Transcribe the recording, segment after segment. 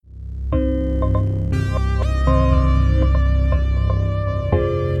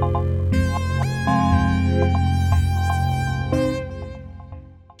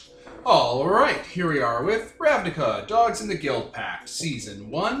here we are with Ravnica, Dogs in the Guild Pact, Season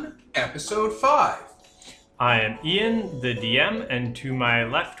 1, Episode 5. I am Ian, the DM, and to my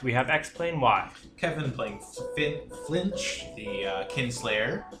left we have Explain Why. Kevin playing Flinch, the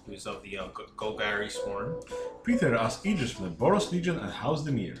Kinslayer, who's of the Golgari Sworn. Peter as Aegis from the Boros Legion and House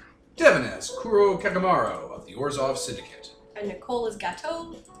Demir. Devin as Kuro Kakamaro of the Orzhov Syndicate. And Nicole is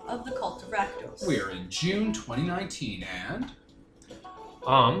Gateau of the Cult of Rakdos. We are in June 2019 and...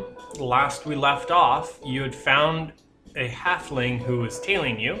 Last we left off, you had found a halfling who was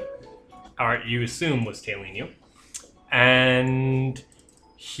tailing you, or you assume was tailing you, and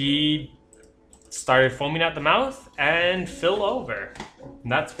he started foaming at the mouth and fell over.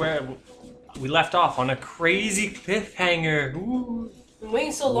 And that's where we left off, on a crazy cliffhanger. Ooh. Been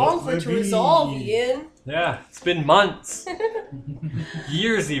waiting so long for it to resolve, Ian. Yeah, it's been months.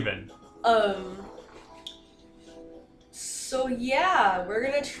 Years even. So yeah, we're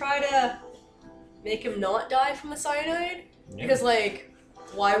gonna try to make him not die from the cyanide. Yeah. Because, like,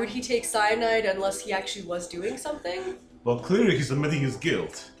 why would he take cyanide unless he actually was doing something? Well, clearly he's admitting his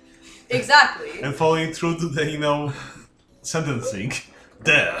guilt. Exactly. And following through to the, sentencing.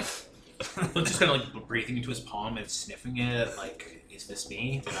 Death. But just kind of like breathing into his palm and sniffing it, like, is this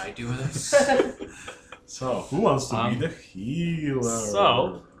me? Did I do this? So, who wants to be the healer?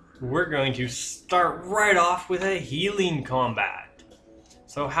 So, we're going to start right off with a healing combat.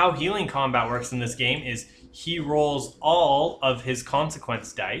 So how healing combat works in this game is he rolls all of his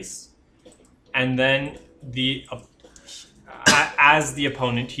consequence dice, and then as the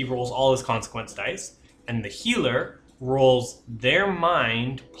opponent, he rolls all his consequence dice, and the healer rolls their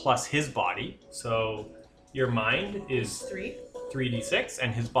mind plus his body. So your mind is 3d6,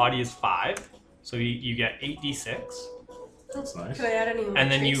 and his body is 5. So you get 8d6. That's nice. Can I add any more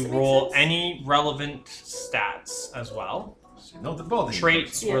And then traits you that make roll sense? any relevant stats as well. So you know the body.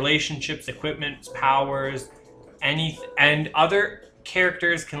 Traits, Yeah. relationships, equipment, powers, and other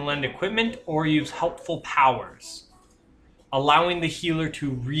characters can lend equipment or use helpful powers, allowing the healer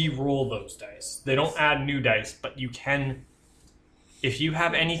to re-roll those dice. They don't add new dice, but you can, if you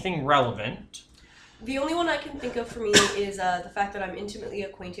have anything relevant. The only one I can think of for me is the fact that I'm intimately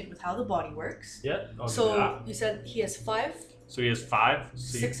acquainted with how the body works. Yeah. So you said he has 5, So he has 5,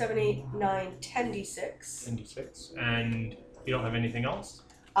 so 6, 7, 8, 9, 10 d6. 10d6, and you don't have anything else?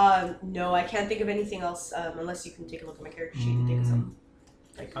 No, I can't think of anything else unless you can take a look at my character sheet and think of something.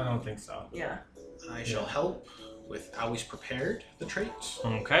 I don't think so. Yeah. I shall help with how he's prepared the trait.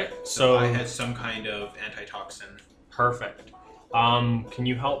 Okay, So I had some kind of antitoxin. Perfect. Can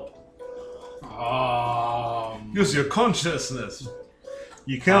you help? Use your consciousness.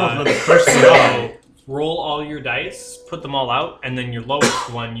 You cannot let the person die. Roll all your dice, put them all out, and then your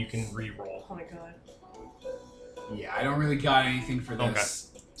lowest one you can re-roll. Oh my god. Yeah, I don't really got anything for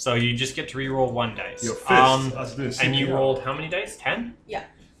this. So you just get to re-roll 1 dice. Your fist. As doing And you CPR. rolled how many dice? 10? Yeah.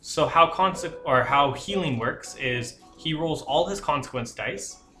 So how healing works is he rolls all his consequence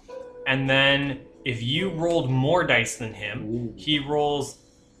dice, and then if you rolled more dice than him, he rolls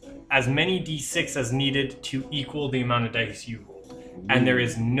as many d6 as needed to equal the amount of dice you rolled. And there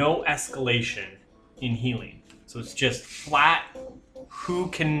is no escalation in healing. So it's just flat who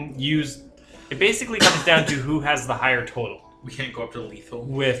can use... It basically comes down to who has the higher total. We can't go up to lethal.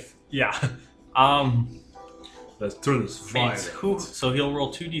 Let's turn this fire. So he'll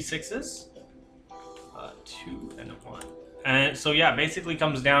roll 2d6s. 2 and a 1. And so yeah, basically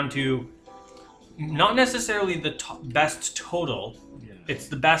comes down to not necessarily the best total. Yeah. It's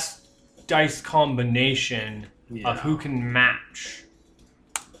the best dice combination Yeah. of who can match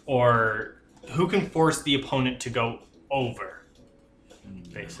or who can force the opponent to go over,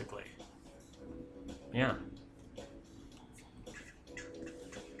 basically. Yeah.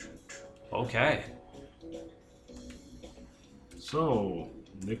 Okay. So,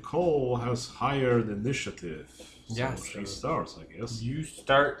 Nicole has hired initiative. So Yeah, she so- starts, I guess. You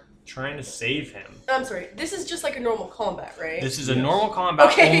start trying to save him. I'm sorry, this is just like a normal combat, right? This is a Yes. normal combat,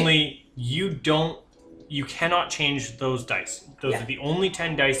 Okay. only you cannot change those dice. Those Yeah. are the only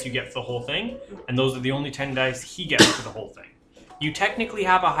 10 dice you get for the whole thing, and those are the only 10 dice he gets for the whole thing. You technically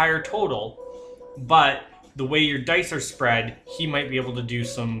have a higher total, but the way your dice are spread, he might be able to do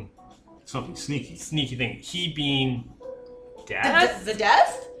some Something sneaky. sneaky thing. He being death? The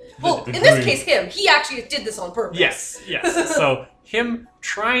death? Well, the in this green. case, him. He actually did this on purpose. Yes. So him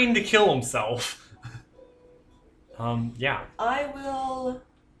trying to kill himself. Yeah. I will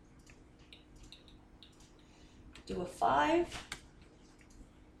do a 5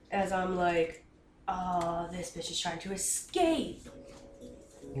 as I'm like, this bitch is trying to escape.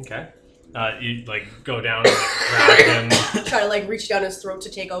 Okay. You like go down and like, grab him. Try to like reach down his throat to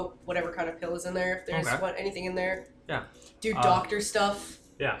take out whatever kind of pill is in there. If there's Okay. anything in there. Yeah. Do doctor stuff.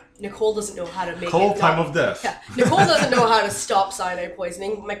 Yeah. Nicole doesn't know how to make Cold it. time not- of death. Yeah. Nicole doesn't know how to stop cyanide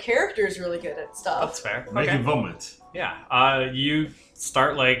poisoning. My character is really good at stuff. That's fair. Make Okay. him vomit. Yeah. You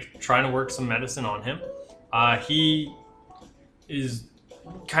start like trying to work some medicine on him. He is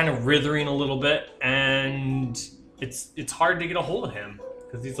kind of writhing a little bit, and it's hard to get a hold of him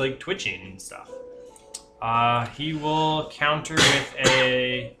because he's like twitching and stuff. He will counter with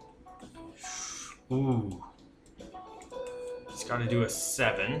a. Ooh. He's got to do a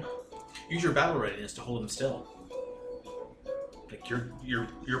 7. Use your battle readiness to hold him still. Like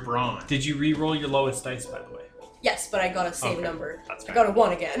your brawn. Did you re-roll your lowest dice, by the way? Yes, but I got a same Okay. number. That's I fair. got a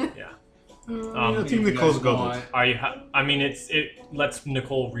 1 again. Yeah. I think If you Nicole's guys got want- it. Are you? I mean, it lets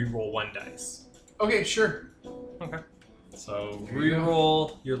Nicole re-roll 1 dice. Okay, sure. Okay. So There you go.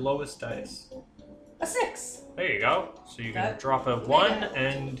 re-roll your lowest dice. A 6. There you go. So you can That- drop a 1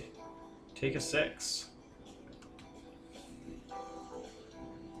 and take a 6.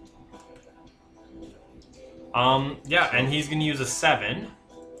 Yeah, and he's gonna use a 7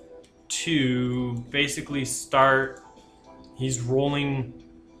 to basically start. He's rolling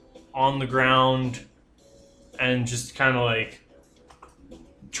on the ground and just kind of like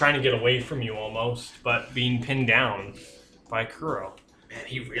trying to get away from you almost, but being pinned down by Kuro. Man,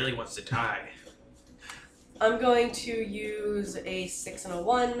 he really wants to die. I'm going to use a 6 and a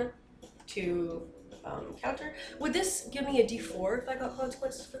 1 to counter. Would this give me a D4 if I got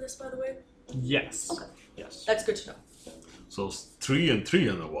consequences for this, by the way? Yes. Okay. Yes. That's good to know. So it's 3 and 3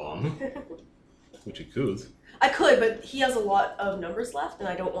 and a 1. Which you could. I could, but he has a lot of numbers left, and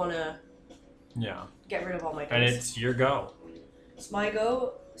I don't want to Yeah. get rid of all my dice. And it's your go. It's my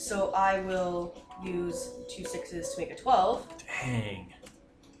go, so I will use 2 6s to make a 12. Dang.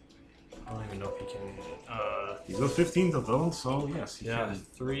 I don't even know if he can. He's got 15 total, so yes, he Yeah, can.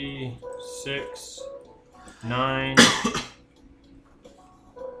 3, 6, 9.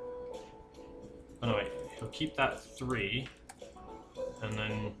 Oh no, wait. He'll keep that 3, and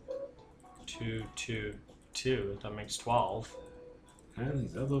then 2, 2, 2. That makes 12. And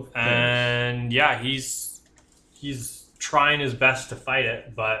he's out of And yeah, he's trying his best to fight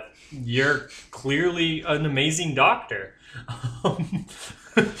it, but you're clearly an amazing doctor.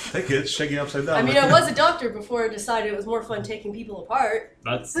 Take it, shake it upside down. I mean, I was a doctor before I decided it was more fun taking people apart.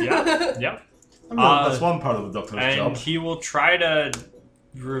 That's yeah. I mean, that's one part of the doctor's And job. he will try to,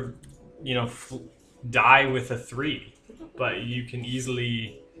 die with a 3, but you can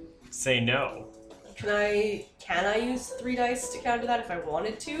easily say no. Can I use 3 dice to counter that if I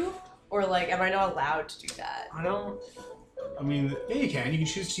wanted to? Or like, am I not allowed to do that? I don't. I mean, Yeah, you can. You can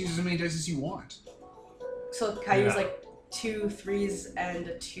choose to use as many dice as you want. So can I use Yeah. like 2 3s and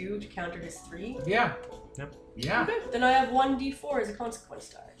a 2 to counter his 3? Yeah. Yep. Yeah. Okay, then I have 1 d4 as a consequence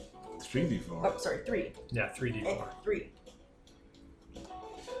die. 3d4. Oh, sorry, 3. Yeah, 3d4. 3.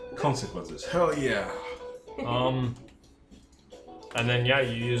 Consequences. Hell yeah. And then yeah,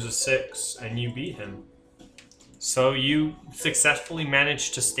 you use a 6 and you beat him. So you successfully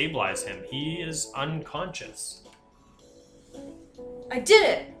managed to stabilize him. He is unconscious. I did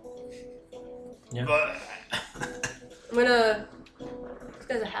it! Yeah. I'm gonna... This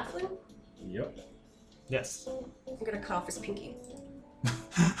guy's a halfling? Yep. Yes. I'm gonna cut off his pinky.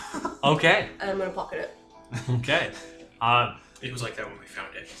 Okay. And I'm gonna pocket it. Okay. It was like that when we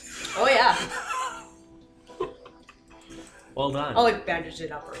found it. Oh yeah! Well done. I'll like bandage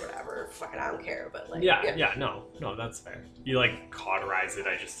it up or whatever. Fucking I don't care, but like... yeah, no, that's fair. You like cauterize it,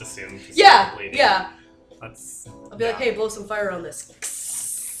 I just assumed. to Yeah, stop bleeding. yeah. That's. I'll be like, hey, blow some fire on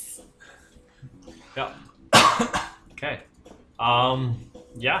this. Yeah. Okay.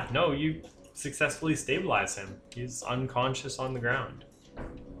 Yeah, no, you successfully stabilize him. He's unconscious on the ground.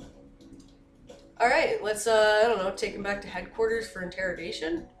 Alright, let's, I don't know, take him back to headquarters for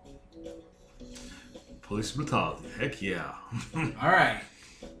interrogation? Police brutality. Heck yeah. All right.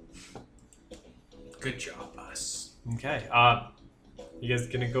 Good job, us. Okay. You guys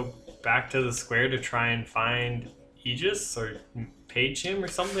gonna go back to the square to try and find Aegis or page him or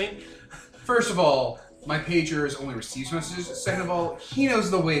something? First of all, my pager has only received messages. Second of all, he knows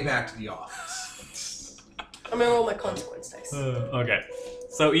the way back to the office. I'm gonna roll my consequence dice. Okay.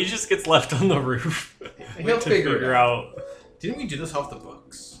 So Aegis gets left on the roof He'll to figure it figure out. Didn't we do this off the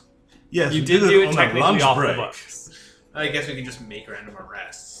books? Yes, You we did do it on a technically lunch off break. the books. I guess we can just make random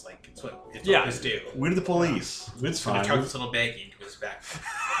arrests. Like, it's what Yeah. it's do. We're the police. It's So we fine. chuck this little baggie into his back.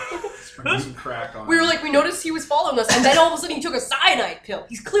 Sprinkle some crack on We were it. like, we noticed he was following us, and then all of a sudden he took a cyanide pill.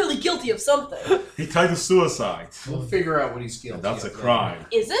 He's clearly guilty of something. He tried to suicide. We'll figure out what he's guilty And that's a of. crime.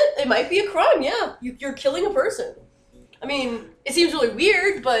 Is it? It might be a crime, yeah. You're killing a person. I mean, it seems really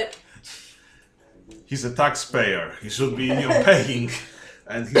weird, but He's a taxpayer. He should be, paying,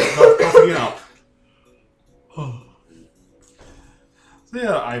 and he's not covering up. So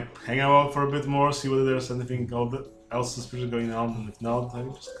yeah, I hang out for a bit more, see whether there's anything else suspicious going on, and if not, I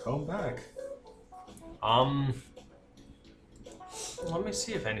just come back. Let me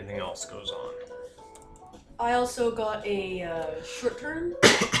see if anything else goes on. I also got a short-term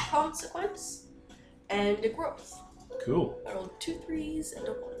consequence and a growth. Cool. I rolled 2 3s and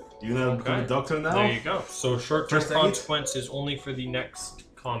a 1. You gonna become Okay. a doctor now? There you go. So short-term First aid? consequence is only for the next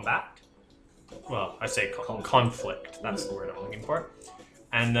combat. Well, I say conflict. That's the word I'm looking for.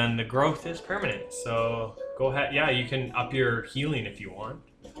 And then the growth is permanent. So go ahead. Yeah, you can up your healing if you want,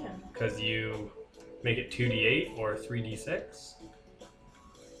 Yeah. because you make it 2d8 or 3d6.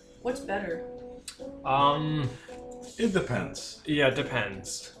 What's better? It depends. Yeah, it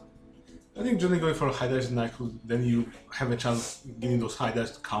depends. I think generally going for high dice and then you have a chance getting those high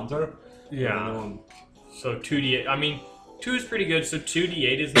dice to counter. Yeah. And then So 2d8. I mean, 2 is pretty good. So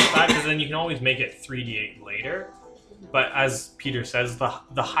 2d8 is not bad because then you can always make it 3d8 later. But as Peter says, the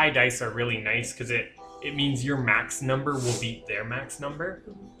high dice are really nice because it means your max number will beat their max number.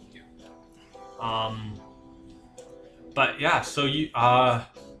 But yeah, so you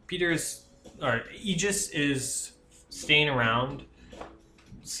Aegis is staying around,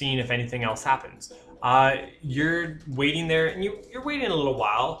 seeing if anything else happens. You're waiting there, and you're waiting a little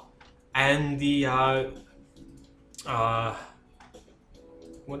while, and the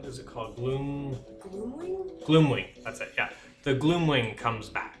what is it called? Gloomwing? Gloomwing. That's it. Yeah, the Gloomwing comes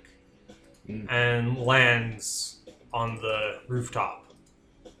back and lands on the rooftop.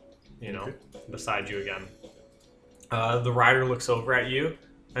 Beside you again. The rider looks over at you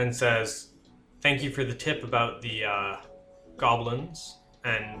and says, "Thank you for the tip about the goblins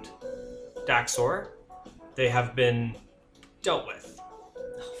and Daxor. They have been dealt with."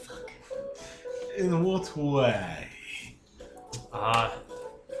 Oh, fuck. in what way?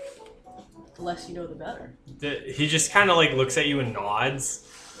 The less you know, the better. He just kind of like looks at you and nods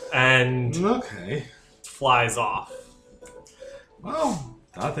and Okay. flies off. Well,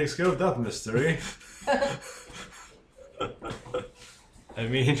 that takes care of that mystery. I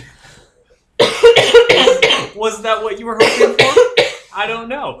mean, was that what you were hoping for? I don't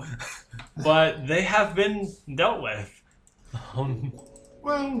know. But they have been dealt with.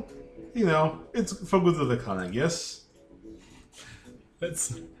 Well, it's for good of the clan, I guess.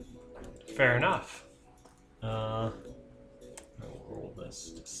 That's fair enough. I'll roll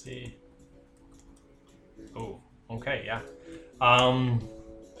this to see. Oh, okay, yeah.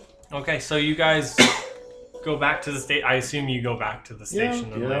 Okay, so you guys go back to the state. I assume you go back to the station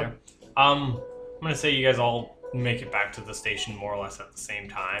then yeah. later. I'm gonna say you guys all make it back to the station more or less at the same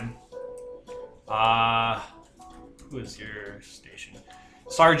time. Who is your station?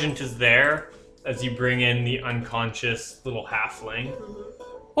 Sergeant is there as you bring in the unconscious little halfling.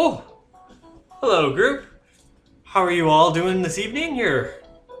 Oh, hello, group. How are you all doing this evening? Your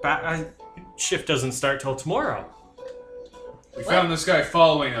shift doesn't start till tomorrow. We found this guy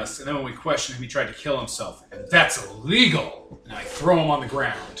following us, and then when we questioned him, he tried to kill himself, and that's illegal. And I throw him on the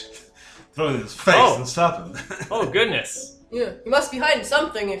ground. Throw it in his face Oh. and stop him. Oh, goodness. Yeah, you must be hiding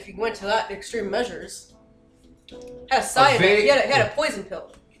something if you went to that extreme measures. Had a cyanide. vague- He had a poison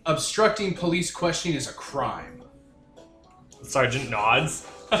pill. Obstructing police questioning is a crime. The sergeant nods.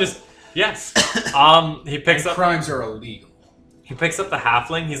 Just yes. He picks And up. crimes are illegal. He picks up the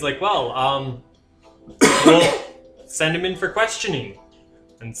halfling. He's like, "Well, we'll send him in for questioning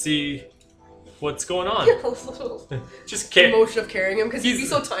and see what's going on." Just The kidding. motion of carrying him because he'd be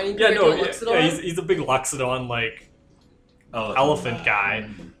so tiny. Yeah, compared no, to yeah, Loxodon. he's a big Loxodon like elephant guy,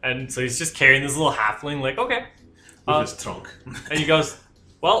 and so he's just carrying this little halfling. Like, okay, With his trunk. and he goes,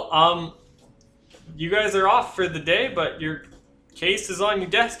 "Well, you guys are off for the day, but your case is on your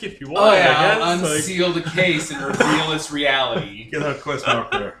desk if you want." Oh yeah, I I'll guess. Like, unseal the case and reveal its reality. Get our quest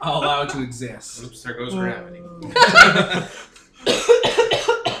marker. I'll allow it to exist. Oops, there goes gravity.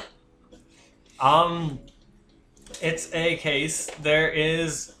 It's a case. There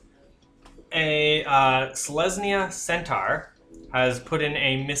is a Selesnya centaur has put in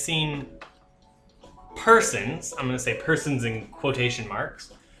a missing persons. I'm going to say persons in quotation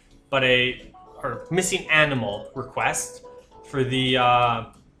marks, but or missing animal request for the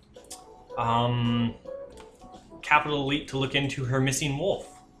Capital Elite to look into her missing wolf.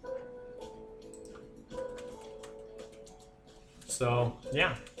 So,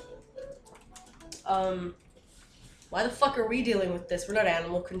 yeah. Why the fuck are we dealing with this? We're not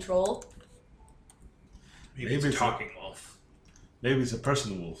animal control. Maybe it's a talking wolf. Maybe it's a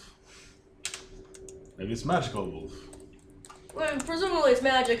person wolf. Maybe it's magical wolf. Well, presumably it's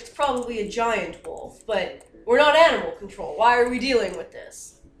magic. It's probably a giant wolf, but we're not animal control. Why are we dealing with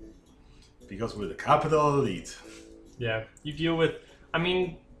this? Because we're the Capital Elite. Yeah. You deal with... I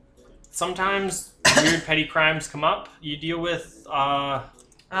mean, sometimes weird petty crimes come up. You deal with,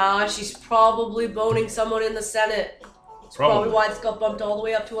 She's probably boning someone in the Senate. That's probably why it's got bumped all the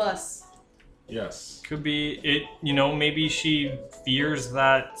way up to us. Yes. Could be it, maybe she fears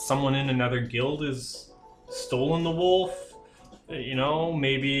that someone in another guild has stolen the wolf.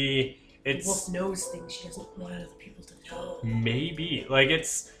 Maybe it's... The wolf knows things she doesn't want other people to know. Maybe.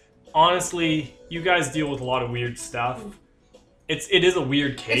 It's... Honestly, you guys deal with a lot of weird stuff. It is a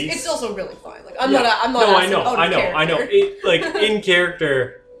weird case. It's also really fine. I'm Yeah. not No, asking out of I know. character. In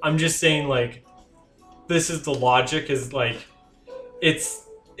character, I'm just saying, this is the logic, is,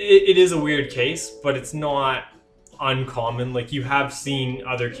 it is a weird case, but it's not uncommon. You have seen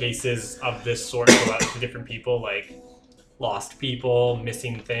other cases of this sort go out to different people, lost people,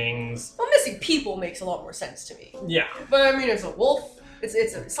 missing things. Well, missing people makes a lot more sense to me. Yeah. But I mean, it's a wolf.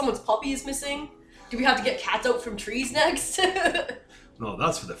 Someone's puppy is missing. Do we have to get cats out from trees next? No,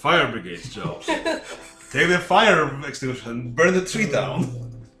 that's for the fire brigade's job. Take the fire extinguisher and burn the tree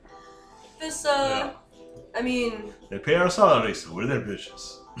down. This, Yeah. I mean, They pay our salaries, so we're their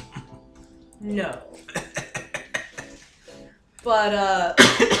bitches. no. But,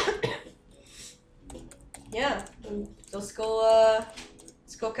 yeah. Let's go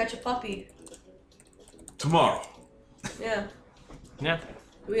catch a puppy. Tomorrow. Yeah. Yeah.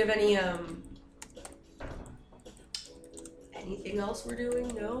 Do we have any, anything else we're doing?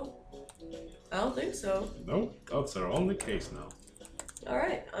 No? I don't think so. No, that's our only case now.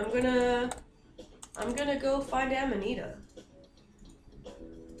 Alright, I'm gonna go find Amanita.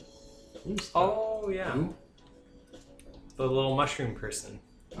 Who's that? Oh, yeah. Who? The little mushroom person.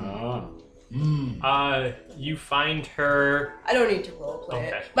 Ah. You find her... I don't need to roleplay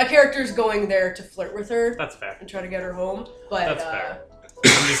Okay. it. My character's going there to flirt with her That's fair. and try to get her home, but That's fair.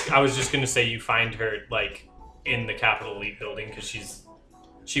 I was just gonna say you find her, in the Capital Elite building, because she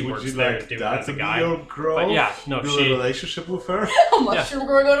Would works you there like doing that as to a be guy. your girl? But yeah, no, Build she... a relationship with her? a mushroom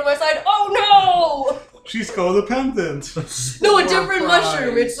growing out of my side. Oh She's codependent. no! No, a different Surprise.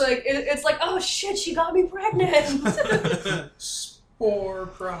 mushroom. It's like oh shit, she got me pregnant. Spore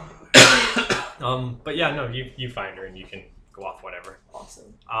pride. But yeah, no, you find her and you can go off whatever.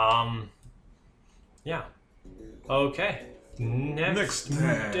 Awesome. Yeah. Okay. Next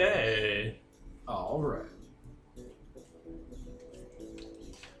day. All right.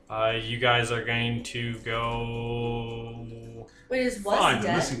 You guys are going to go... Wait, is Wes Fine,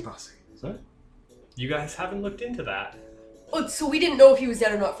 dead? missing pussy. Sorry? You guys haven't looked into that. Oh, so we didn't know if he was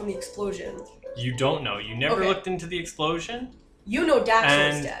dead or not from the explosion. You don't know. You never Okay. looked into the explosion? You know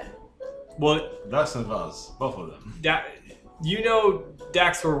Daxor's And- dead. Well, Dax and Vaz, both of them.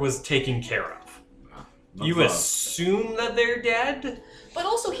 Daxor was taken care of. Not You Vaz. assume that they're dead? But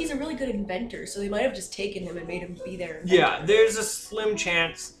also, he's a really good inventor, so they might have just taken him and made him be there. Yeah, there's a slim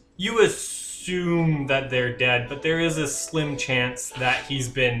chance. You assume that they're dead, but there is a slim chance that he's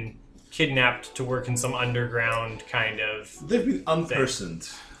been kidnapped to work in some underground kind of... They've been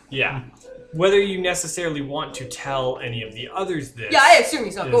unpersoned. Yeah. Whether you necessarily want to tell any of the others this... Yeah, I assume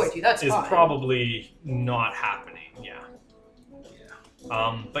he's not going to. That's is fine. probably not happening, yeah.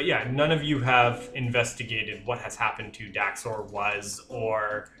 But yeah, none of you have investigated what has happened to Daxor was,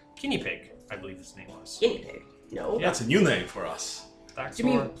 or Guinea Pig, I believe his name was. Guinea pig. No. Yeah. That's a new name for us. Daxor... Do you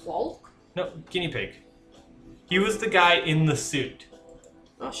mean Plulk? No, Guinea Pig. He was the guy in the suit.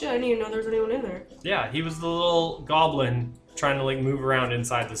 Oh shit, I didn't even know there was anyone in there. Yeah, he was the little goblin trying to move around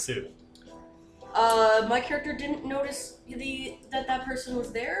inside the suit. My character didn't notice that person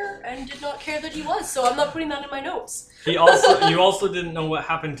was there and did not care that he was, so I'm not putting that in my notes. You also didn't know what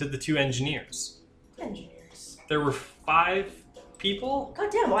happened to the 2 engineers. Engineers. There were 5 people.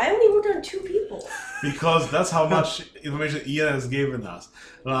 God damn, why only wrote down 2 people? Because that's how much information Ian has given us.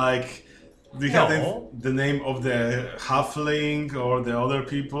 Do you have the name of the halfling or the other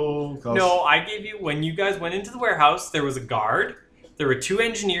people? 'Cause No, I gave you, when you guys went into the warehouse, there was a guard. There were 2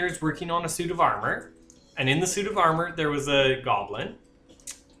 engineers working on a suit of armor. And in the suit of armor, there was a goblin.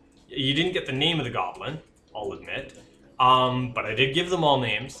 You didn't get the name of the goblin, I'll admit. But I did give them all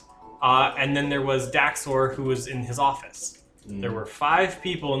names. And then there was Daxor, who was in his office. There were 5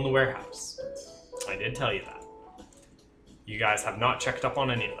 people in the warehouse. I did tell you that. You guys have not checked up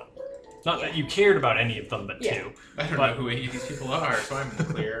on any of them. Not that you cared about any of them, but Yeah. two. I don't But- know who any of these people are, so I'm in the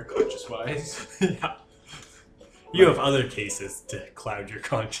clear, conscious-wise. Yeah. You have other cases to cloud your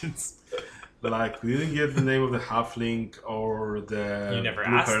conscience. Like, we didn't get the name of the halfling or the You never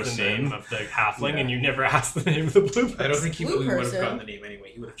blue asked person. the name of the halfling, Yeah. and you never asked the name of the blue person. I don't think he Blue would have person. gotten the name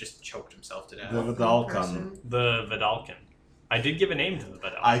anyway. He would have just choked himself to death. The Vidalcan. Person. The Vidalcan. I did give a name to the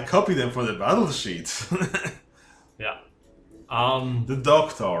Vidalcan. I copied them from the battle sheet. Yeah. The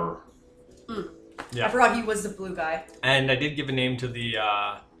doctor. Yeah. I forgot he was the blue guy. And I did give a name to the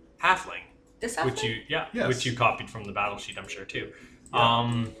halfling, This which happened? Yes. which you copied from the battle sheet, I'm sure too.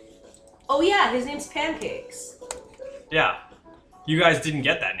 Yeah. Oh yeah, his name's Pancakes. Yeah. You guys didn't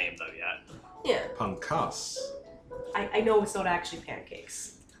get that name though yet. Yeah. Pancas. I know it's not actually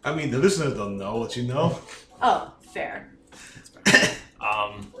Pancakes. I mean, the listeners don't know what you know. Oh, fair.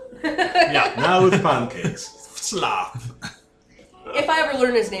 Yeah. Now it's pancakes. Slap. If I ever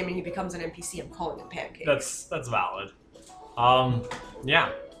learn his name and he becomes an NPC, I'm calling him Pancakes. That's valid. Yeah.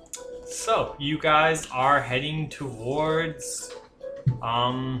 So you guys are heading towards,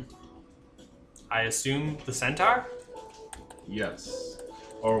 I assume the Centaur. Yes.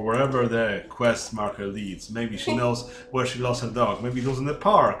 Or wherever the quest marker leads. Maybe she knows where she lost her dog. Maybe it was in the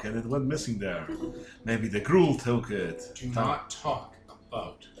park and it went missing there. Maybe the Gruul took it. Do not talk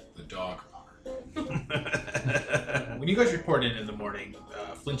about the dog part. When you guys report in the morning,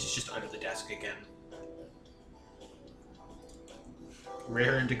 Flint is just under the desk again.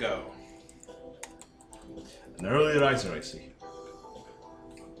 Raring to go. An early riser, I see.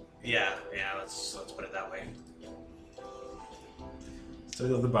 Yeah, let's put it that way.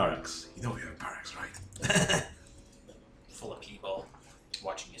 State of the barracks. You know you have barracks, right? Full of people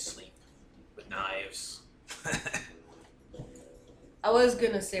watching you sleep with knives. I was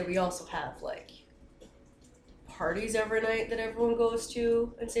gonna say we also have like parties every night that everyone goes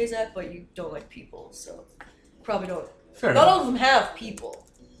to and stays at, but you don't like people, so probably don't. Fair Not enough. all of them have people.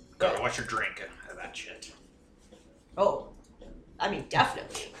 Gotta watch your drink of that shit. Oh, I mean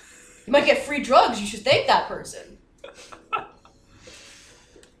definitely. You might get free drugs. You should thank that person.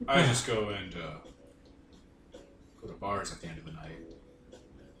 I just go and go to bars at the end of the night.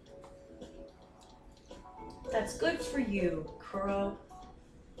 That's good for you, Kuro.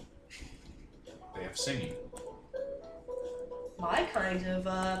 They have singing. My kind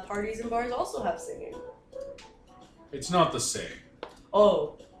of parties and bars also have singing. It's not the same.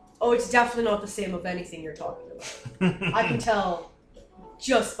 Oh, it's definitely not the same of anything you're talking about. I can tell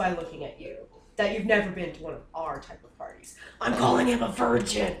just by looking at you that you've never been to one of our type of parties. I'm calling him a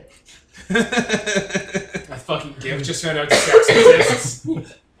virgin. I fucking give just found out sex exists.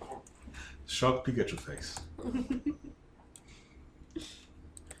 Shock Pikachu face.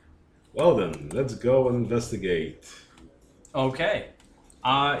 Well then, let's go and investigate. Okay.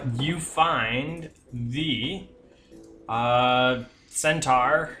 You find the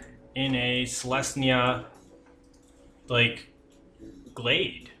Centaur in a Celestia like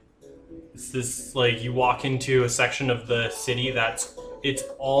glade. It's this like you walk into a section of the city it's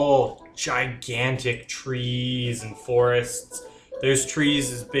all gigantic trees and forests. There's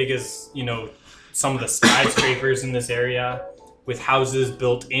trees as big as, some of the skyscrapers in this area, with houses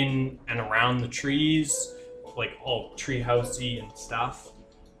built in and around the trees, like all tree housey and stuff.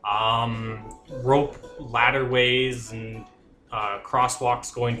 Rope ladder ways and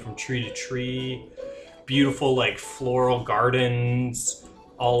crosswalks going from tree to tree. Beautiful like floral gardens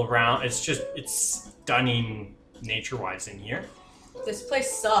all around. It's stunning nature-wise in here. This place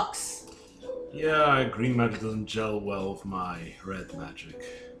sucks. Yeah, green magic doesn't gel well with my red magic.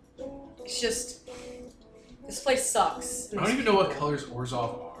 It's just this place sucks. I don't even know what colors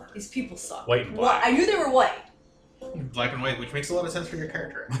Orzhov are. These people suck. White and black. I knew they were white. Black and white, which makes a lot of sense for your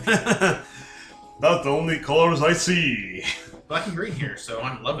character. Not the only colors I see. Black and green here, so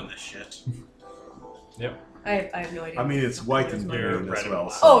I'm loving this shit. Yep. I have no idea. I mean, it's white and They're green red as and well.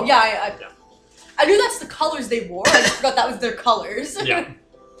 black. so- Oh yeah, I knew that's the colors they wore. I just forgot that was their colors. Yeah.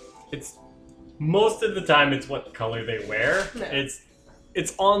 It's most of the time it's what color they wear. Yeah.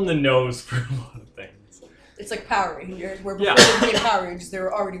 It's on the nose for a lot of things. It's like Power Rangers, where Yeah. before they became Power Rangers, they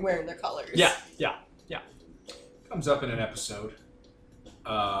were already wearing their colors. Yeah. Comes up in an episode.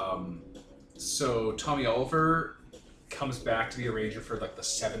 So Tommy Oliver comes back to be a ranger for like the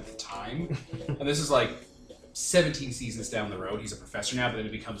 7th time, and this is like 17 seasons down the road. He's a professor now, but then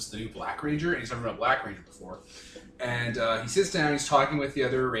he becomes the new Black Ranger, and he's never been a Black Ranger before. And he sits down, he's talking with the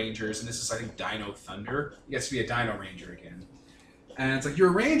other Rangers, and this is, I think, Dino Thunder. He gets to be a Dino Ranger again. And it's like, you're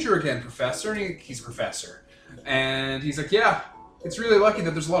a Ranger again, Professor? And he's a professor. And he's like, yeah, it's really lucky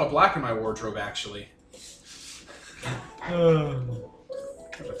that there's a lot of black in my wardrobe, actually.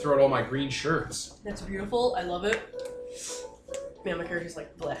 Have to throw out all my green shirts. That's beautiful. I love it. Man, my character's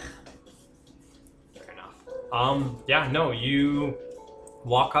like, blech. Fair enough. Yeah, no, you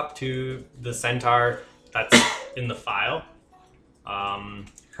walk up to the centaur that's in the file.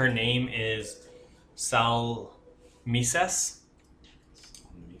 Her name is Salmises.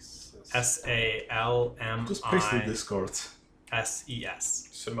 S-A-L-M-I-S-E-S. Just paste the Discord.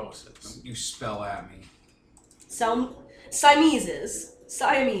 Samosas. You spell at me. Siameses.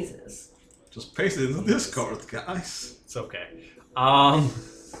 Just paste it in the Discord, guys. It's okay. I'll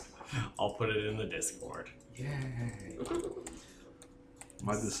put it in the Discord. Yay.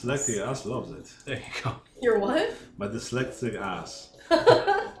 My dyslexic ass loves it. There you go. Your what? My dyslexic ass.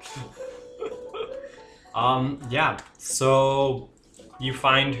 Yeah. So you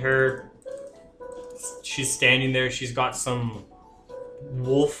find her. She's standing there. She's got some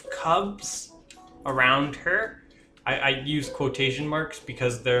wolf cubs around her. I use quotation marks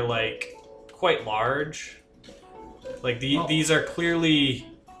because they're like quite large. Like these are clearly.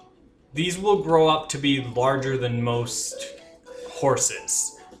 These will grow up to be larger than most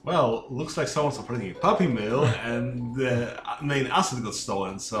horses. Well, looks like someone's operating a puppy mill, and the main asset got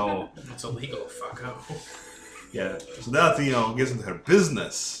stolen. So It's illegal, fucko. yeah, so that gets into her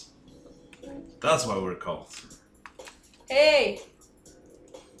business. That's why we're called. Hey,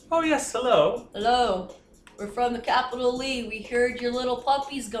 Oh yes, hello. hello. We're from the capital Lee. We heard your little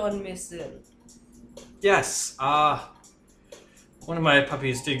puppy's gone missing. Yes, one of my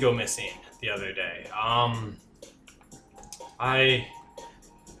puppies did go missing the other day.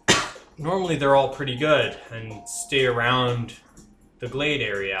 Normally they're all pretty good and stay around the glade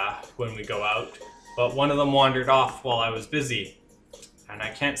area when we go out, but one of them wandered off while I was busy, and I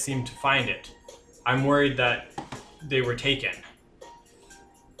can't seem to find it. I'm worried that they were taken.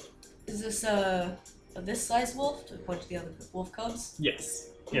 Is this this size wolf? To point to the other wolf cubs? Yes.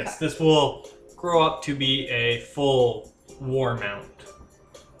 Yes, Okay. this will grow up to be a full war mount.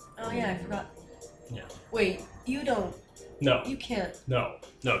 Oh yeah, I forgot. Yeah. Wait, you don't. No, You can't. no,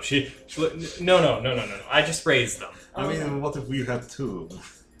 no. I just raised them. I mean, what if we had two?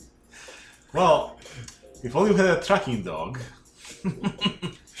 Well, if only we had a tracking dog.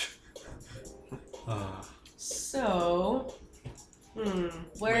 So,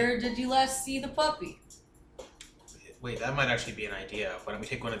 where did you last see the puppy? Wait, that might actually be an idea. Why don't we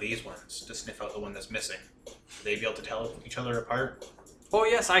take one of these ones to sniff out the one that's missing? Would they be able to tell each other apart? Oh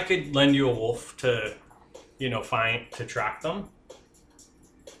yes, I could lend you a wolf to, to track them.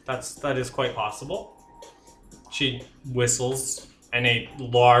 That is quite possible. She whistles, and a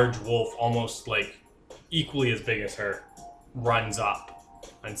large wolf, almost like equally as big as her, runs up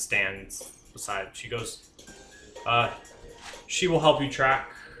and stands beside. She goes, she will help you track.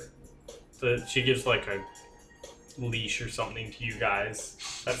 She gives like a leash or something to you guys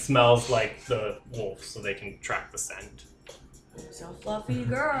that smells like the wolf, so they can track the scent. Who's a fluffy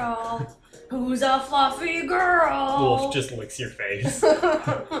girl? Who's a fluffy girl? The wolf just licks your face.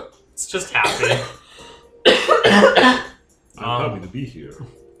 It's just happy. I'm happy to be here.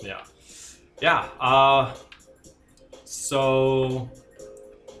 Yeah. Yeah. So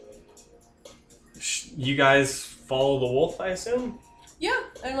you guys follow the wolf, I assume? Yeah,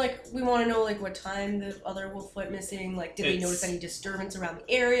 and we want to know what time the other wolf went missing. Did they It's- notice any disturbance around the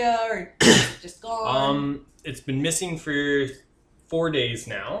area, or just gone? It's been missing for 4 days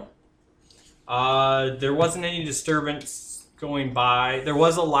now. There wasn't any disturbance going by. There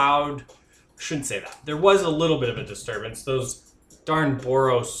was a loud. Shouldn't say that. There was a little bit of a disturbance. Those darn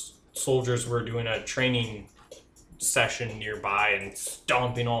Boros soldiers were doing a training session nearby and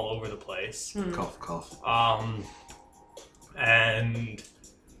stomping all over the place. Cough, cough. And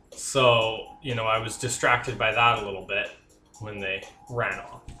so, I was distracted by that a little bit when they ran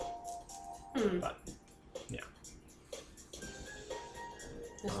off. But, yeah.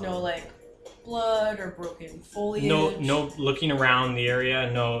 There's no blood or broken foliage. No looking around the area.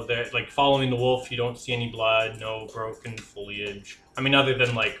 No, they're following the wolf. You don't see any blood. No broken foliage. I mean, other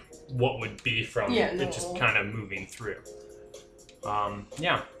than what would be from it just kind of moving through.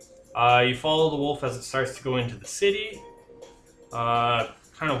 Yeah. You follow the wolf as it starts to go into the city.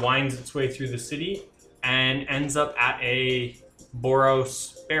 Kind of winds its way through the city and ends up at a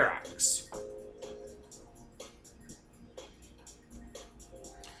Boros barracks.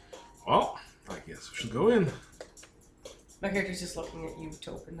 Well, I guess we should go in. My character's just looking at you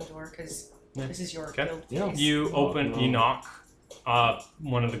to open the door because Yeah. this is your Okay. guild Yeah. place. You open, no. you knock.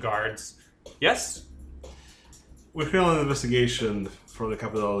 One of the guards. Yes? We're here on an investigation for the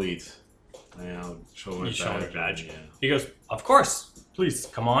Capital Elite. I'll show my You show him your badge. Yeah. He goes, of course, please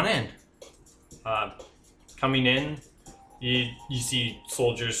come on in. Coming in, You see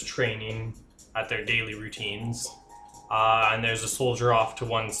soldiers training at their daily routines. And there's a soldier off to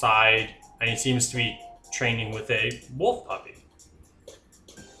one side, and he seems to be training with a wolf puppy.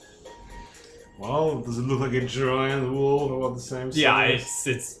 Well, does it look like a giant wolf about the same size? Yeah,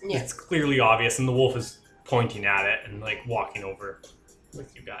 Yeah. it's clearly obvious, and the wolf is pointing at it and like walking over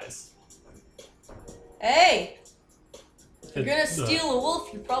with you guys. Hey, if you're gonna The- steal a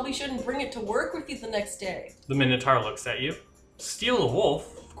wolf, you probably shouldn't bring it to work with you the next day. The Minotaur looks at you. Steal a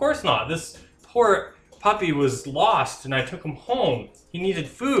wolf? Of course not. This poor puppy was lost, and I took him home. He needed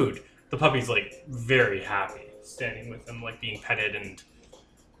food. The puppy's like very happy, standing with him, like being petted and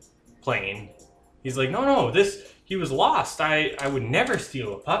playing. He's like, no, he was lost. I would never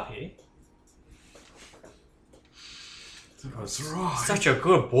steal a puppy. That's right. Such a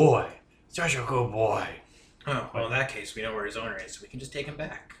good boy. Such a good boy. Oh, well, in that case, we know where his owner is, so we can just take him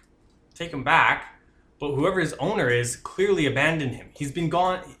back. Take him back, but whoever his owner is clearly abandoned him. He's been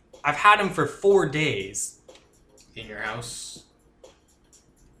gone. I've had him for 4 days. In your house,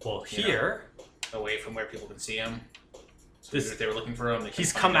 Well, Yeah. here, away from where people can see him. So This- if they were looking for him, they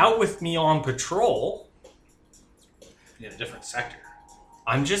he's couldn't come find him out with me on patrol. in a different sector.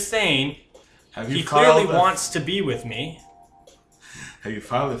 I'm just saying, Have he you clearly filed wants to be with me. Have you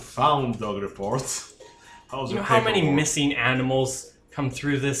filed a found dog report? How's You know your how many paperwork? missing animals come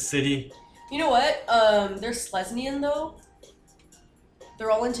through this city? You know what? They're Slesnian though. They're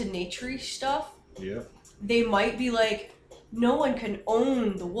all into nature-y stuff. Yeah. They might be like, no one can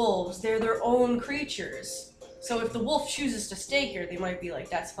own the wolves. They're their own creatures. So if the wolf chooses to stay here, they might be like,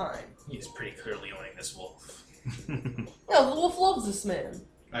 that's fine. He's pretty clearly owning this wolf. No, the wolf loves this man.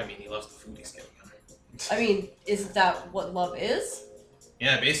 I mean, he loves the food he's giving him. I mean, isn't that what love is?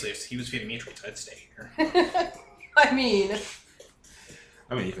 Yeah, basically, if he was feeding me treats, I'd stay here. I mean,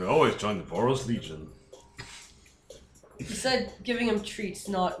 I mean, you can always join the Boros Legion. you said giving him treats,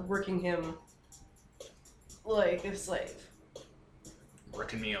 not working him like a slave.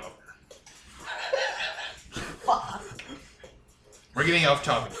 Working me over. Fuck. We're getting off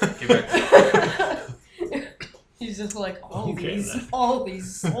topic. Get back to He's just like Okay, then. all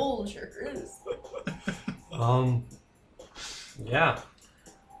these soldiers. Yeah.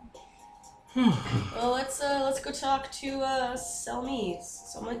 Well, let's go talk to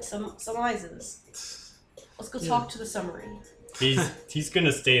Selmises. Let's go talk to the summary. He's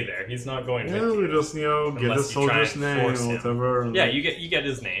gonna stay there. He's not going Yeah, with we you. just, get the Unless you try soldier's and name force or him. whatever. And Yeah, you get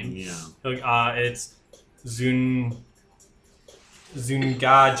his name. Yeah. It's Zungajin.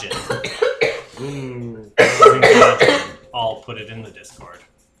 Zungajin. I'll put it in the Discord.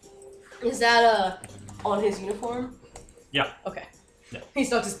 Is that on his uniform? Yeah. Okay. Yeah. He's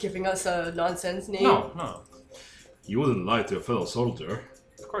not just giving us a nonsense name. No, You wouldn't lie to a fellow soldier.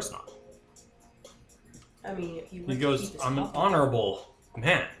 of course not. I mean, if you He would goes, keep his I'm an puppy. honorable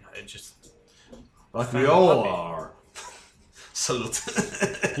man. I just Like Found we a all puppy. are. Salute.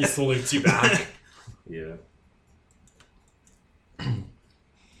 he salutes you back. Yeah.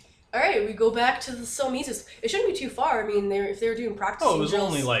 All right, we go back to the Selmises. It shouldn't be too far. I mean, if they're doing practice, Oh, it was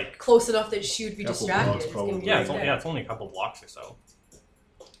only like close enough that she would be Couple distracted. blocks, It's gonna be probably. yeah, right it's there. only a couple blocks or so.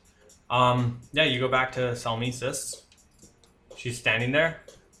 Yeah, you go back to Salmisis. She's standing there.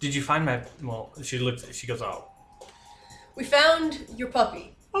 Did you find my? Well, she goes, oh. We found your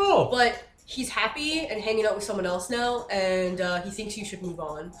puppy, Oh. but he's happy and hanging out with someone else now, and he thinks you should move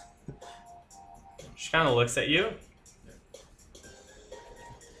on. She kind of looks at you.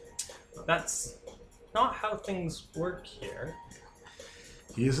 That's not how things work here.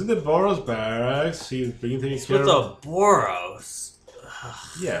 He's in the Boros barracks. He's being taken It's care with of. the Boros.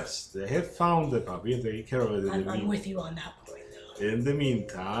 Yes, they have found the puppy and taken care of it. I'm with you on that point, though. In the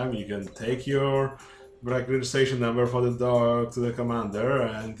meantime, you can take your registration number for the dog to the commander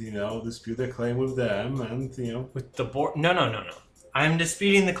and, dispute the claim with them and, With the No. I am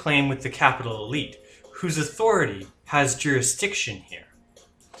disputing the claim with the Capital Elite, whose authority has jurisdiction here.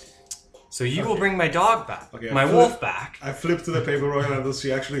 So you will bring my dog back, Okay, my I wolf back. I flipped to the paperwork and does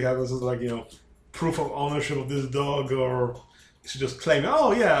she actually have this as proof of ownership of this dog, or is she just claiming,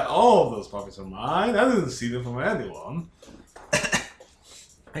 oh yeah, all of those puppies are mine? I didn't see them from anyone.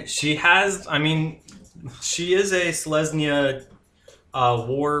 She has, she is a Selesnya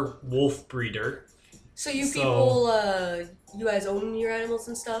war wolf breeder. So you So- people, you guys own your animals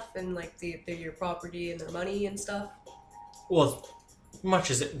and stuff, and like they're your property and their money and stuff. Well, as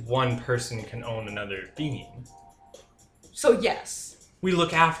much as one person can own another being. So yes, We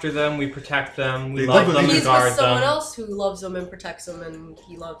look after them, we protect them, we They love live them with and he's guard with someone them. else who loves him and protects him, and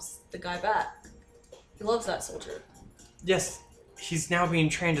he loves the guy back. He loves that soldier. Yes, he's now being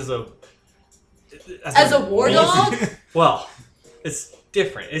trained as a As a war dog? Well, it's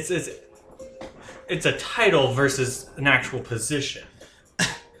different. It's a title versus an actual position.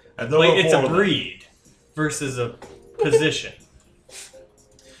 Like it's a breed versus a position.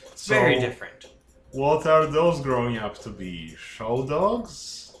 It's very different. What are those growing up to be? Show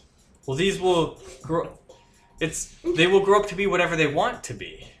dogs? Well, these will grow. They will grow up to be whatever they want to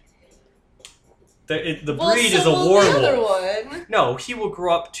be. The breed is a war the other wolf. one. No, he will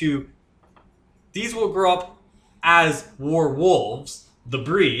grow up to. These will grow up as war wolves. The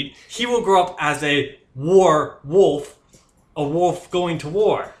breed. He will grow up as a war wolf. A wolf going to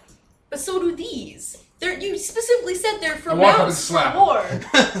war. But so do these. You specifically said they're for I walk up and mounts for slap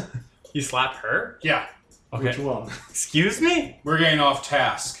war. You slap her? Yeah, Okay. Which one? Excuse me? we're getting off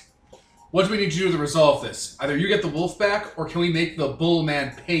task. What do we need to do to resolve this? Either you get the wolf back, or can we make the bull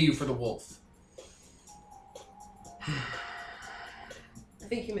man pay you for the wolf? I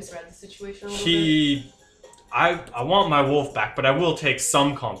think you misread the situation a little bit. I want my wolf back, but I will take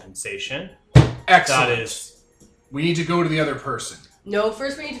some compensation. Excellent. That is. We need to go to the other person. No,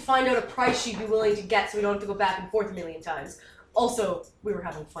 first we need to find out a price she'd be willing to get so we don't have to go back and forth a million times. Also, we were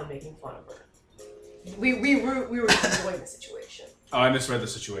having fun making fun of her. We were just enjoying the situation. Oh, I misread the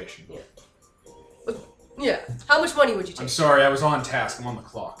situation. Yeah. How much money would you I'm take? sorry, I was on task. I'm on the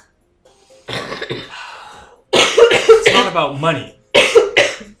clock. It's not about money.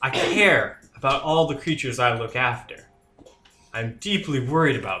 I care about all the creatures I look after. I'm deeply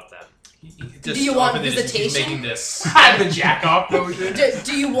worried about them. Just Do you want often they just keep visitation? making this. the jack off motion.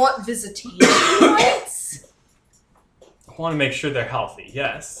 Do you want visitation rights? I want to make sure they're healthy,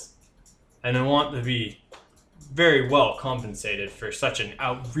 yes. And I want to be very well compensated for such an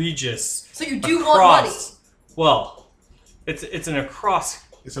outrageous So you do want money? Well, it's an across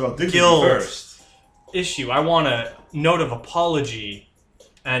It's about dignity Guild. first. issue. I want a note of apology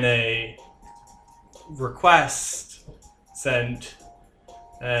and a request sent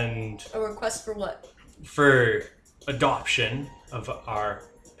and A request for what? for adoption of our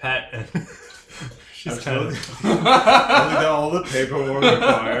pet. And she's kind Absolutely. of. All the paperwork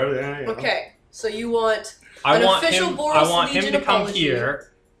required. Yeah. Okay, so you want I An want official him. Boros I want him Legion to come apology.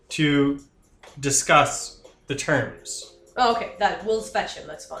 here to discuss the terms. Oh, okay, we'll fetch him,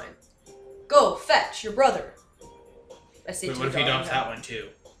 that's fine. Go, fetch your brother. I say Wait, to what if the he dog dumps now. that one too?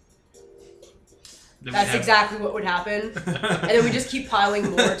 Then we That's have- exactly what would happen. And then we just keep piling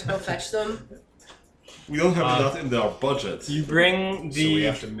more to go fetch them. We don't have enough in our budget. You bring So we the.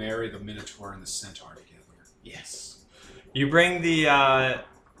 have to marry the Minotaur and the Centaur together. Yes. You bring the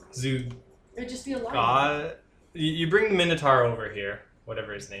zoo. It'd just be a lie. You bring the Minotaur over here,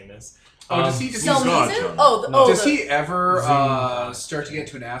 whatever his name is. Oh, does he just Sell not, me John. Oh, No. Does he ever start to get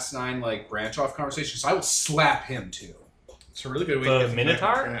into an asinine like branch off conversation? So I will slap him too. It's a really good way The to get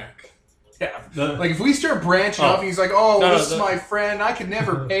Minotaur? Crack. Yeah. The- Like if we start branching Oh. off and he's like, "Oh, No, this is the- my friend. I can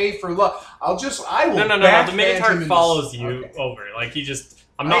never pay for love." I will. No. The backhand Minotaur him into- follows you Okay. over. Like he just.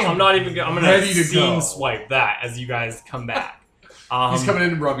 I I'm am not even. I'm gonna ready to scene go. swipe that as you guys come back. He's coming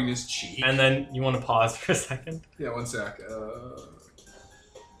in and rubbing his cheek. And then you want to pause for a second. Yeah, one sec.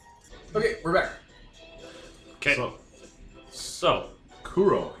 Okay, we're back. Okay. So, So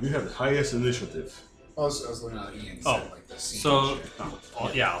Kuro, you have the highest initiative. I was looking at Ian. Oh, Said, like the scene so-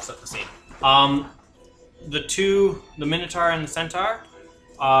 and shit. I'll set the scene. The Minotaur and the Centaur,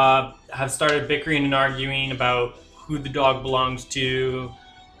 have started bickering and arguing about who the dog belongs to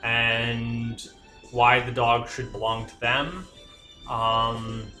and why the dog should belong to them.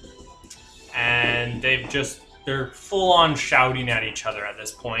 And they're full on shouting at each other at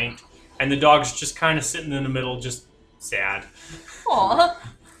this point, and the dog's just kind of sitting in the middle, just sad. Aw.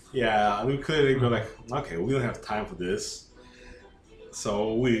 Yeah, and we clearly go like, okay, we don't have time for this.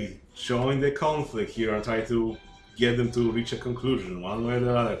 So we join the conflict here and try to get them to reach a conclusion one way or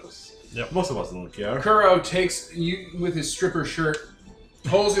the other. 'Cause Yep. most of us don't care. Kuro takes you with his stripper shirt,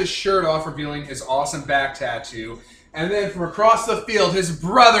 pulls his shirt off, revealing his awesome back tattoo, and then from across the field, his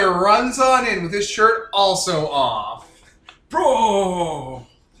brother runs on in with his shirt also off. Bro!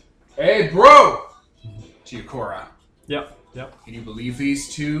 Hey, bro! To you, Korra. Yep. Can you believe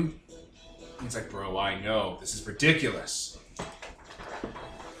these two? He's like, bro, I know. This is ridiculous.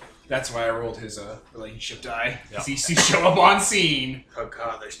 That's why I rolled his relationship die. Yep. CC show up on scene. Oh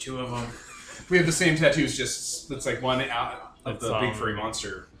god, there's two of them. We have the same tattoos, just it's like one out of It's, the Big Furry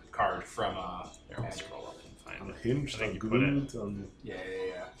Monster card from On Hinge, I think on you put Good, on... yeah.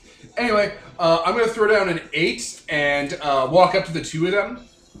 Anyway, I'm gonna throw down an 8 and walk up to the two of them.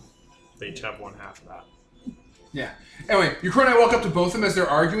 They each have one half of that. Yeah. Anyway, Yukuro and I walk up to both of them as they're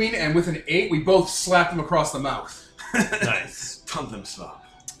arguing, and with an 8, we both slap them across the mouth. Nice. Tandem slap.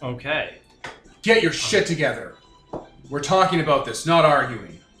 Okay. Get your shit together. We're talking about this, not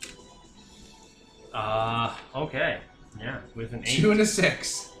arguing. Okay. Yeah, with an 8. 2 and a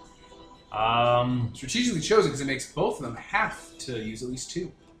 6. Strategically chosen because it makes both of them have to use at least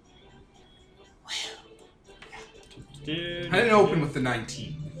 2. I didn't open with the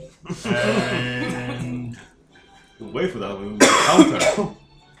 19. And Wait for that one. Counter.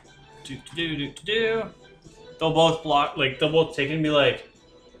 They'll both block, like, they'll both take it and be like,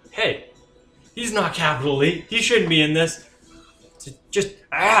 hey, he's not capital elite. He shouldn't be in this. Just,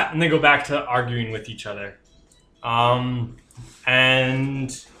 and they go back to arguing with each other.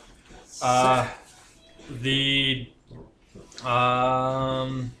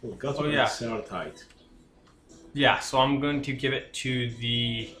 Tight. Yeah, so I'm going to give it to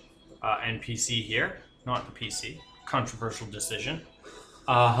the NPC here, not the PC. Controversial decision.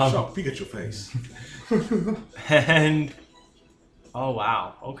 So, Pikachu face. And oh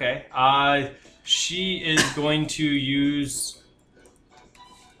wow, okay. She is going to use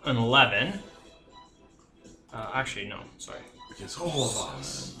an 11. Actually, no, sorry. Against all of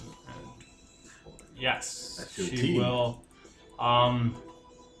us. Yes, That's your she team. will.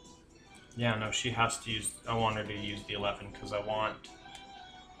 Yeah, no, she has to use. I want her to use the 11 because I want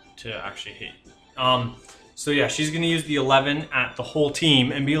to actually hit. So yeah, she's gonna use the 11 at the whole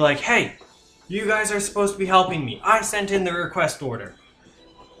team and be like, "Hey, you guys are supposed to be helping me. I sent in the request order.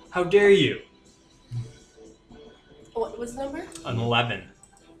 How dare you?" What was the number? An 11.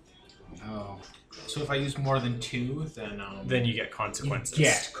 Oh. So if I use more than 2, Then you get consequences.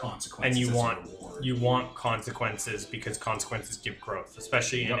 Get consequences. And you as a want reward. consequences because consequences give growth,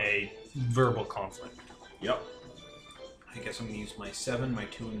 especially in a verbal conflict. Yep. I guess I'm gonna use my 7, my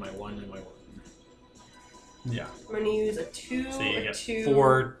 2, and my 1, and my 1. Yeah. I'm going to use a 2, So you a get 2,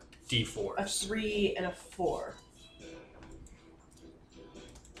 4 a d4s. 3, and a 4.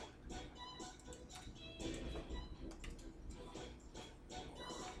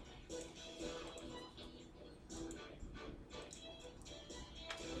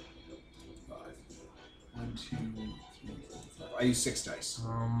 One, 2, 3, 4, 5. I use 6 dice.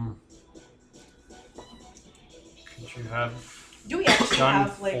 Could you have Do we actually done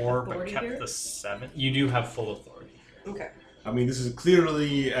have, like, 4 but authority kept here? the 7? You do have full authority. Okay. I mean, this is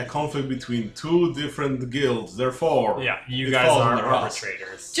clearly a conflict between 2 different guilds. Therefore, Yeah, you it guys falls are under us.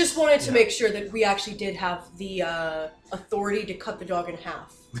 arbitrators. Just wanted to make sure that we actually did have the authority to cut the dog in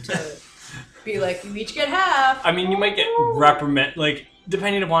half. To be like, you each get half. I mean, you might get like,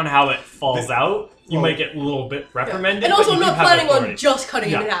 depending upon how it falls out, you might get a little bit reprimanded. And also, but I'm you not do have planning on authority. just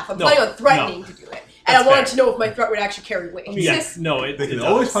cutting it in Yeah. half. I'm No. planning on threatening to do it. And That's I wanted fair. to know if my threat would actually carry weight. Yes, no, it They can does.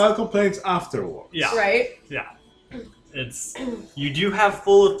 always file complaints afterwards. Yeah. Right? Yeah. It's you do have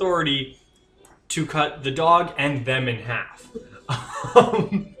full authority to cut the dog and them in half.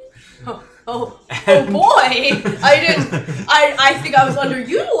 Oh And- boy! I think I was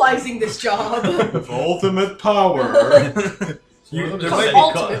underutilizing this job. With ultimate power. There For might be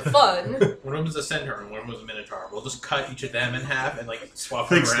ultimate fun. One of them is a centaur and one of them is a minotaur. We'll just cut each of them in half and like swap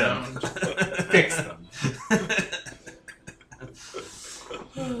them Fix them. around. Fix them.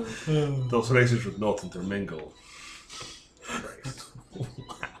 Those races should not intermingle. Alright,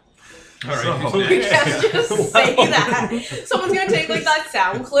 So- We can't just say that. Someone's gonna take like that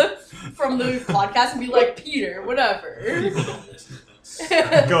sound clip from the podcast and be like, Peter, whatever.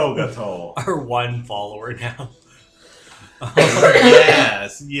 Go, Gato. Our one follower now.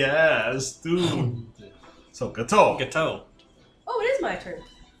 yes, dude. So, Gato. Gato. Oh, it is my turn.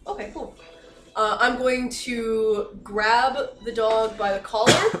 Okay, cool. I'm going to grab the dog by the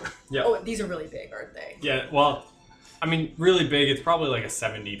collar. Yeah. Oh, these are really big, aren't they? Yeah, well, I mean, really big. It's probably like a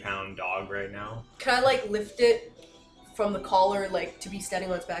 70-pound dog right now. Can I like lift it from the collar, like to be standing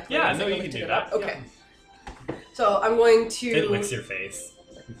on its back? Yeah, legs, no, like, you can lifted do it that. up? Okay. So I'm going to. It licks your face.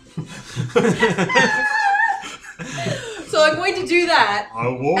 So I'm going to do that I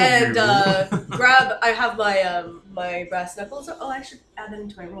won't and you. grab. I have my my brass knuckles. Oh, I should add that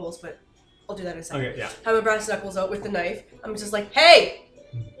into my rolls, but I'll do that in a second. Okay, yeah. Have my brass knuckles out with the knife. I'm just like, hey!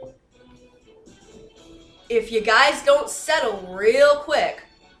 If you guys don't settle real quick,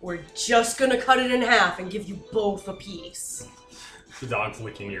 we're just gonna cut it in half and give you both a piece. The dog's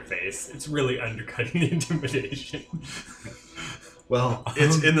licking your face. It's really undercutting the intimidation. Well,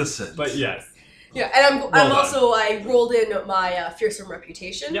 it's innocent. But yes. Yeah, and I'm done. also, I rolled in my fearsome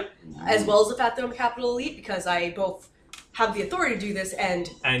reputation, Yep. as well as the fact that I'm a capital elite, because I both have the authority to do this and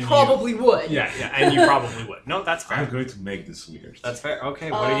And probably would. Yeah, and you probably would. No, that's I'm fair. going to make this weird. That's fair.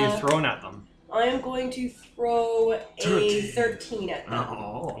 Okay, what are you throwing at them? I am going to throw a 13 at them.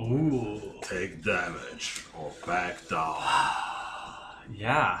 Oh. Ooh. Take damage or back down.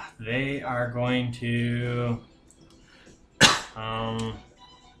 Yeah, they are going to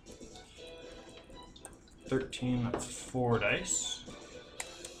 13, that's 4 dice.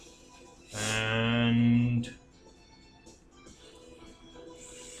 And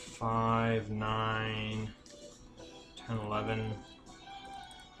 5, 9, 10, 11,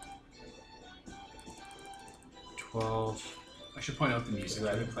 12. I should point out the music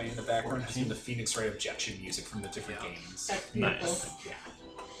that I've been playing in the background has been the Phoenix Wright objection music from the different games. That's beautiful. Nice.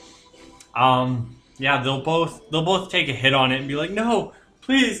 Yeah. Yeah, they'll both take a hit on it and be like, no,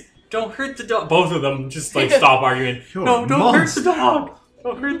 please, don't hurt the dog. Both of them just like stop arguing. You're No, a don't monster. hurt the dog.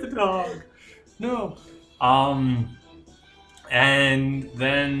 Don't hurt the dog. No. And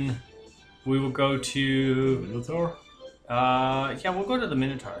then we will go to Minotaur? yeah, we'll go to the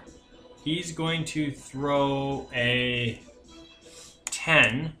Minotaur. He's going to throw a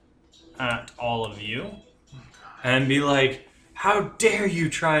 10 at all of you and be like, how dare you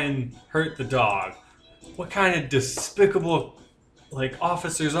try and hurt the dog? What kind of despicable, like,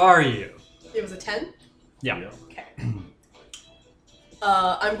 officers are you? It was a 10? Yeah. Okay.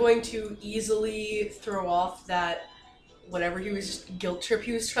 I'm going to easily throw off that whatever guilt trip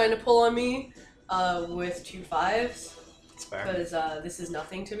he was trying to pull on me with 2 5s. That's fair. Because this is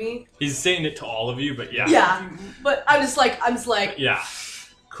nothing to me. He's saying it to all of you, but yeah. Yeah, but I'm just like, Yeah.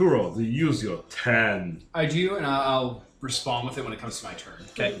 Kuro, do you use your 10? I do, and I'll respond with it when it comes to my turn.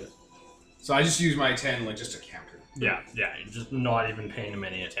 Okay. So I just use my 10 like just to counter. Yeah, you're just not even paying him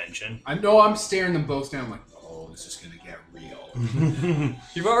any attention. I'm staring them both down like, oh, this is gonna get real.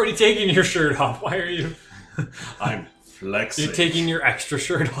 You've already taken your shirt off. Why are you? I'm flexing. You're taking your extra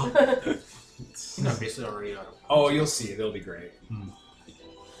shirt off. No, basically already out of. Oh, you'll see. It'll be great.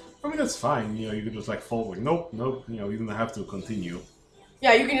 I mean, that's fine. You know, you could just like fold like, nope. You know, you don't have to continue.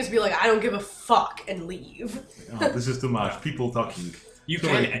 yeah, you can just be like, I don't give a fuck and leave. Oh, this is too much. People talking. You Too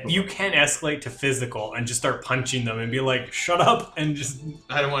can many people. you can escalate to physical and just start punching them and be like, shut up, and just.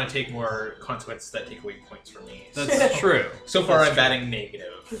 I don't want to take more consequences that take away points from me. That's true. So far, That's I'm batting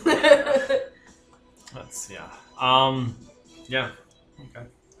negative. That's yeah. Yeah. Okay.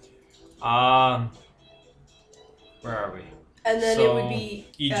 Where are we? And then So, it would be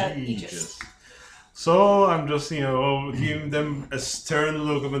Aegis. Aegis. So I'm just, you know, giving them a stern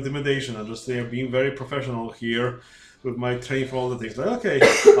look of intimidation. I'm just being very professional here with my training for all the things. Like, okay,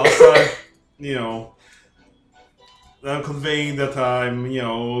 I'll start, you know, I'm conveying that I'm, you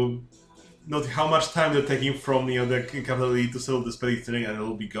know, not how much time they're taking from, you know, the capital elite to settle this petty thing, and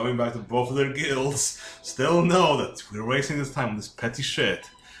it'll be going back to both of their guilds. Still know that we're wasting this time on this petty shit.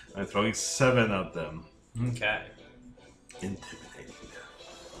 I'm throwing 7 at them. Okay. Intimidating.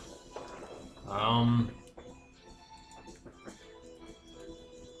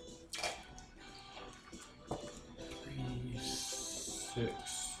 Three, 6,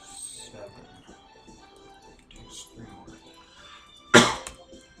 7. Takes 3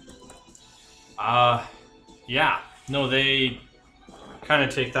 more. Yeah. No, they kind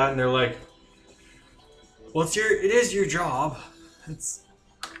of take that and they're like, well, it is your job. It's,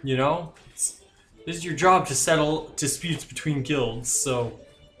 you know, this is your job to settle disputes between guilds, so.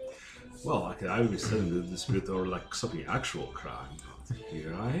 Well, I could either be settling the dispute or like something actual crime. But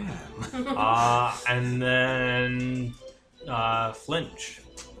here I am. And then, flinch.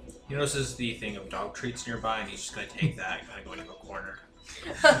 He notices the thing of dog treats nearby, and he's just going to take that and kind of go into a corner.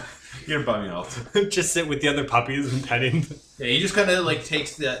 You're bumming out. Just sit with the other puppies and petting. Yeah, he just kind of like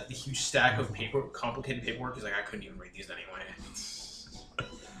takes the huge stack of paper, complicated paperwork. He's like, I couldn't even read these anyway.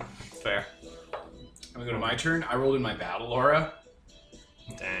 Fair. I'm gonna go to my turn. I rolled in my battle aura.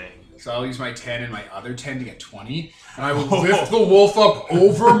 Dang. So I'll use my 10 and my other 10 to get 20. And I will lift the wolf up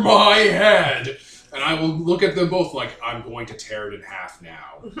over my head. And I will look at them both like, I'm going to tear it in half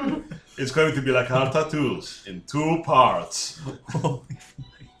now. It's going to be like our tattoos in 2 parts. And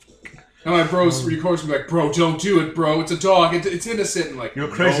my bros records me like, bro, don't do it, bro. It's a dog. It's innocent. And like, You're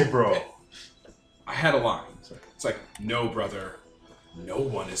crazy, no. bro. I had a line. It's like, no, brother. No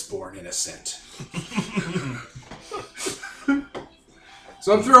one is born innocent.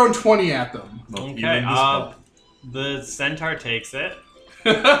 So I'm throwing 20 at them. Not Okay, even this one. the centaur takes it,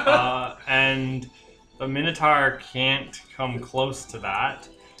 and the minotaur can't come close to that.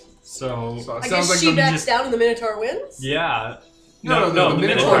 So, So it I sounds guess like she the backs down and the Minotaur wins? yeah. No, the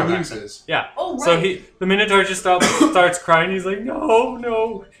Minotaur loses. Yeah. Oh, right. So the Minotaur just starts crying. He's like,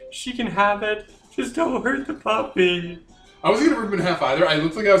 no, she can have it. Just don't hurt the puppy. I wasn't gonna rip it in half either. I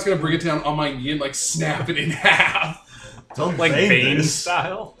looked like I was gonna bring it down on my knee and like snap it in half. Don't Like Bane Bane this.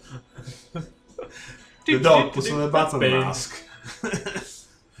 style. The dog puts on a That's battle Bane. mask.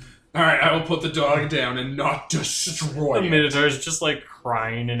 All right, I will put the dog down and not destroy The it. Minotaur is just like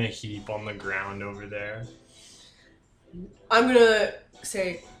crying in a heap on the ground over there. I'm gonna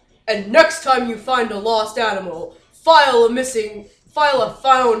say, and next time you find a lost animal, file a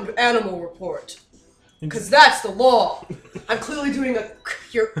found animal report. Because that's the law. I'm clearly doing a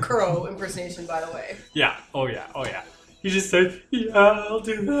Kuro impersonation, by the way. Yeah. Oh yeah. Oh yeah. He just said, "Yeah, I'll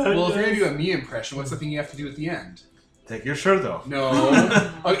do that." Well, if you're gonna do a me impression, what's the thing you have to do at the end? Take your shirt off. No.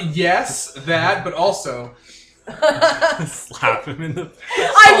 Yes, that, but also Slap him in the.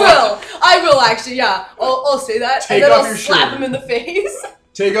 I will actually, yeah. I'll say that, Take and then off I'll your slap shirt. him in the face.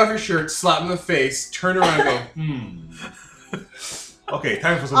 take off your shirt, slap him in the face, turn around and go, Okay,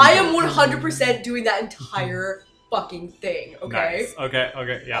 time for some. I am 100% doing that entire fucking thing, okay? Nice. Okay.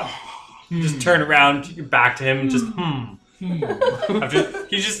 Okay. Yeah. Just turn around, your back to him, and just After,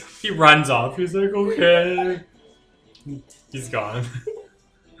 he runs off. He's like, okay. He's gone.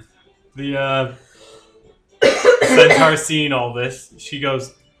 The Centaur seeing all this, she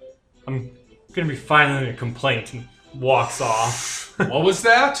goes, "I'm gonna be filing a complaint," and walks off. What was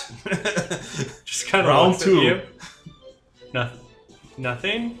that? Just kind of Round looks two. at you.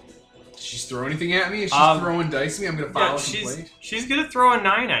 Nothing. Did she throw anything at me? Is she Um, throwing dice at me? I'm gonna file Yeah, a she's complaint. gonna throw a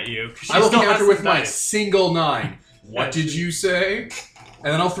 9 at you. 'Cause she I will still has counter with some my dice. single 9. What Yeah, did you say?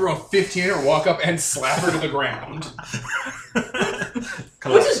 And then I'll throw a 15 or walk up and slap her to the ground.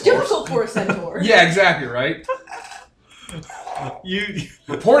 Which is difficult for a centaur. Yeah, exactly, right? You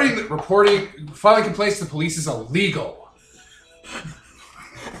Filing complaints to the police is illegal.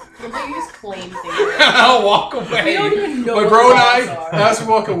 You just claim things. I'll walk away. We don't even know My what bro and the I, laws are. as we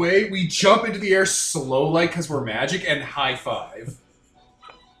walk away, we jump into the air slow like because we're magic and high five.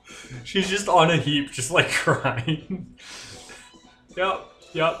 She's just on a heap, just like crying.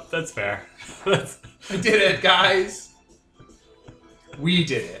 Yep, that's fair. That's, I did it, guys. We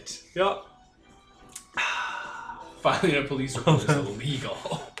did it. yep. Filing a police report is illegal.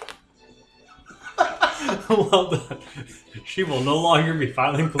 Well done. She will no longer be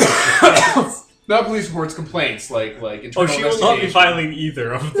filing police reports. Not police reports, complaints, like internal Oh, she will not be investigation. filing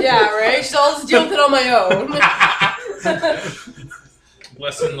either of them. Yeah, right? So I'll just deal with it on my own.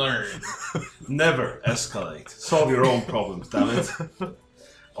 Lesson learned. Never escalate. Solve your own problems, damn it.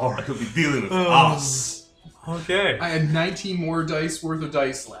 Or I could be dealing with Oh. us. Okay. I had 19 more dice worth of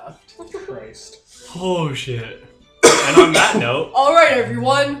dice left. Christ. Oh shit. And on that note, Alright,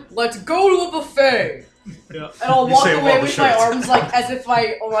 everyone, let's go to a buffet. yeah. And I'll You walk say away what, the with my shirt? arms like as if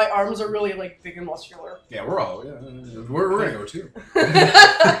my arms are really like big and muscular. Yeah, we're gonna go too.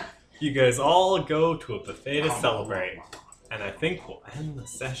 You guys all go to a buffet to celebrate. And I think we'll end the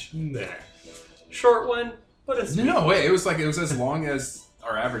session there. Short one, but a sweet No, one. wait, it was as long as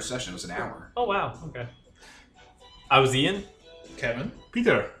our average session. It was an hour. Oh wow, okay. I was Ian. Kevin?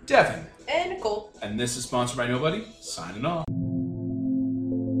 Peter. Devin. And Nicole. And this is sponsored by Nobody. Signing off.